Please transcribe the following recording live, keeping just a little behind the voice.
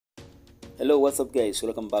Hello, what's up guys?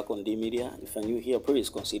 Welcome back on D Media. If you're new here, please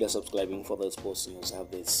consider subscribing for the sports news. Have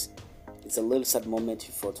this. It's a little sad moment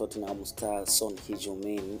for Tottenham star Son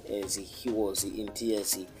Heung-min as he was in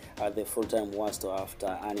tears at the full-time Hotspur after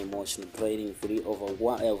an emotional training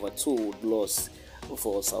 3-2 loss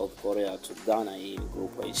for South Korea to Ghana in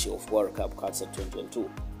Group H of World Cup Qatar 2022.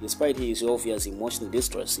 Despite his obvious emotional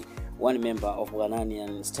distress, one member of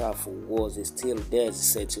Ghanaian staff was still dead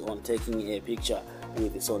set on taking a picture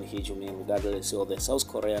with Son Heung-min regardless of the South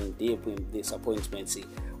Korean deep disappointments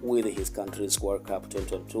with his country's World Cup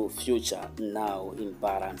 2022 future now in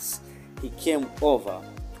balance. He came over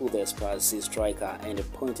to the Spurs striker and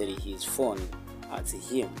pointed his phone at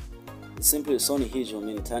him. Simply, Son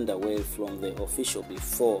Heung-min turned away from the official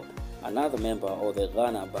before another member of the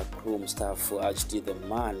Ghana backroom staff urged the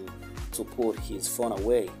man to put his phone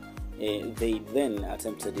away. They then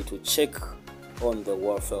attempted to check on the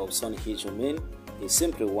welfare of Son Heung-min. He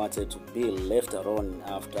simply wanted to be left alone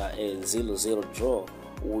after a 0-0 draw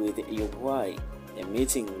with Uruguay, a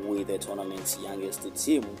meeting with the tournament's youngest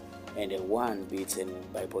team, and a one beaten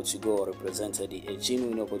by Portugal represented a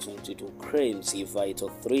genuine opportunity to claim the vital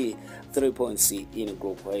 3 points in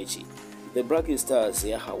Group H. The Black Stars,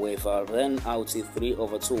 however, ran out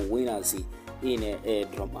 3-2 winners in a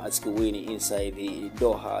dramatic win inside the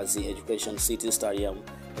Doha's Education City Stadium.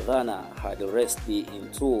 Ghana had raced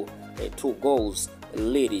in two goals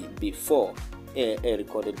lead before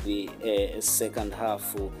recorded the second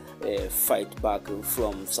half fight back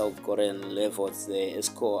from South Korean levels the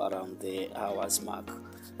score around the hours mark.